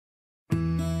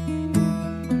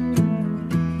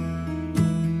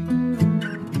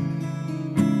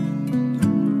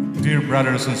Dear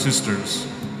brothers and sisters,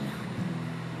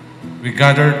 we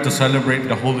gathered to celebrate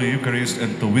the Holy Eucharist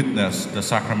and to witness the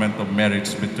sacrament of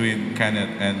marriage between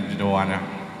Kenneth and Joanna.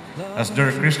 As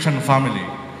their Christian family,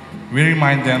 we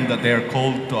remind them that they are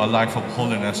called to a life of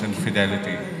holiness and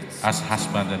fidelity as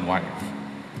husband and wife.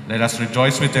 Let us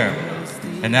rejoice with them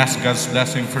and ask God's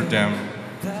blessing for them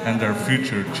and their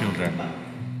future children.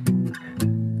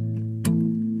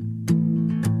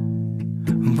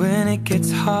 When it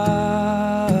gets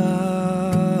hard,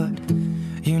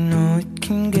 you know it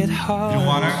can get hard.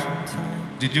 Joanna,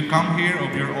 did you come here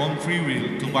of your own free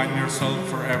will to bind yourself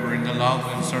forever in the love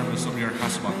and service of your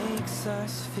husband? Yes,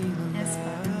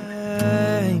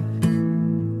 Father.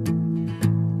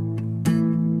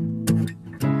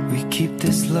 We keep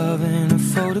this love in a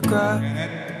photograph.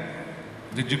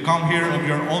 Kenneth, did you come here of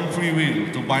your own free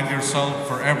will to bind yourself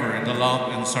forever in the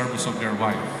love and service of your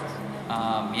wife?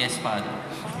 Yes, Father.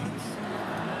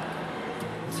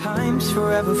 Time's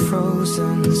forever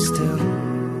frozen still,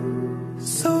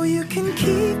 so you can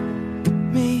keep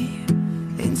me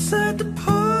inside the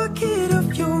pocket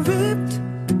of your ripped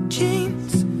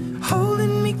jeans,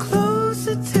 holding me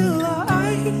closer till our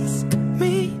eyes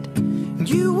meet.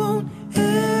 You won't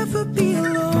ever be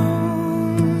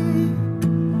alone.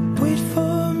 Wait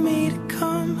for me to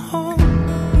come home.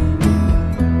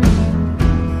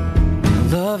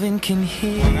 Loving can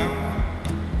heal.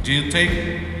 Do you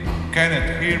take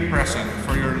Kenneth here present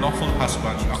for your lawful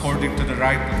husband according to the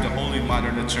rite of the Holy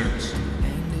Mother the Church?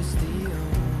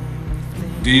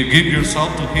 Do you give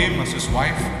yourself to him as his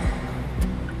wife?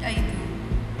 I do.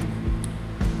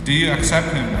 Do you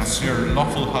accept him as your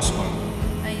lawful husband?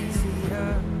 I do.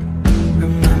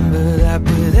 Remember that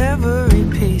with every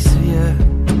piece of you.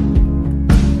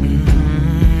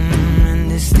 And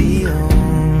it's the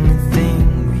only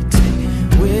thing we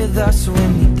take with us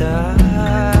when we die.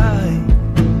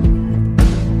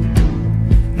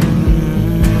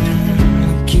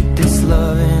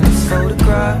 Love in a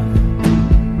photograph.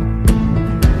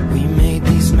 We made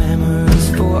these memories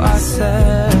for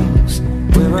ourselves,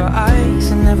 where our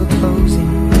eyes are never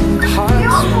closing,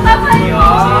 hearts are never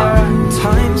closing,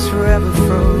 time's forever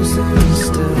frozen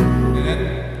still.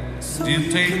 Do you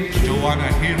take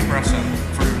Joanna here present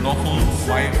for your lawful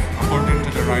wife according to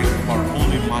the rite of our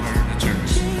Holy Mother the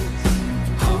Church?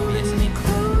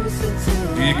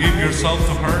 Do you give yourself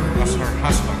to her as her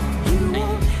husband?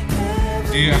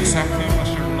 Do you accept him as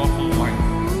your lawful wife?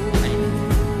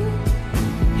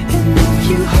 And if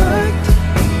you hurt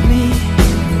me,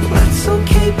 that's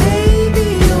okay, baby.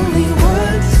 Only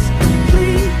words,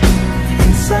 please.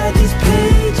 Inside these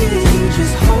pages, you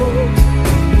just hold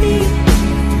me.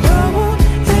 I won't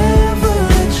ever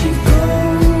let you go.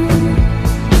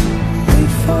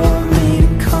 Wait for me to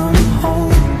come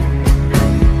home.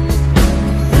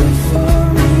 Wait for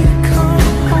me to come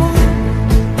home.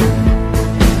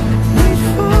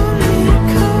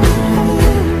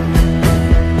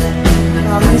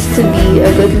 Promise to be a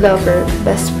good lover,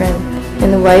 best friend,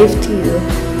 and wife to you.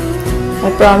 I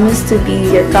promise to be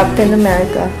your Captain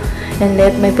America and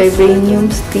let my vibranium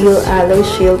steel alloy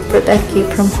shield protect you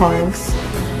from harms.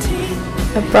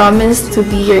 I promise to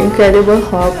be your incredible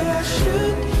Hulk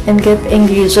and get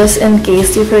angry just in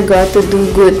case you forgot to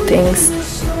do good things.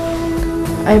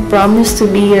 I promise to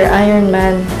be your Iron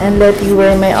Man and let you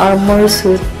wear my armor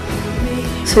suit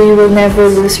so you will never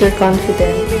lose your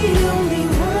confidence.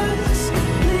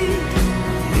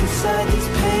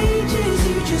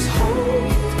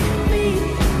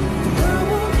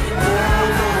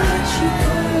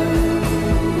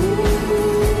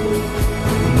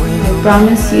 I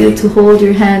promise you to hold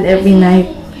your hand every night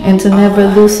and to never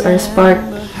lose our spark.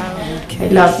 I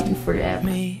love you forever.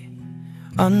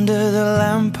 Under the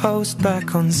lamppost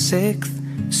back on 6th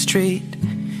Street,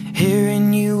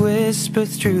 hearing you whisper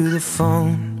through the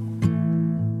phone.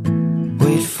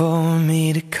 Wait for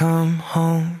me to come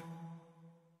home.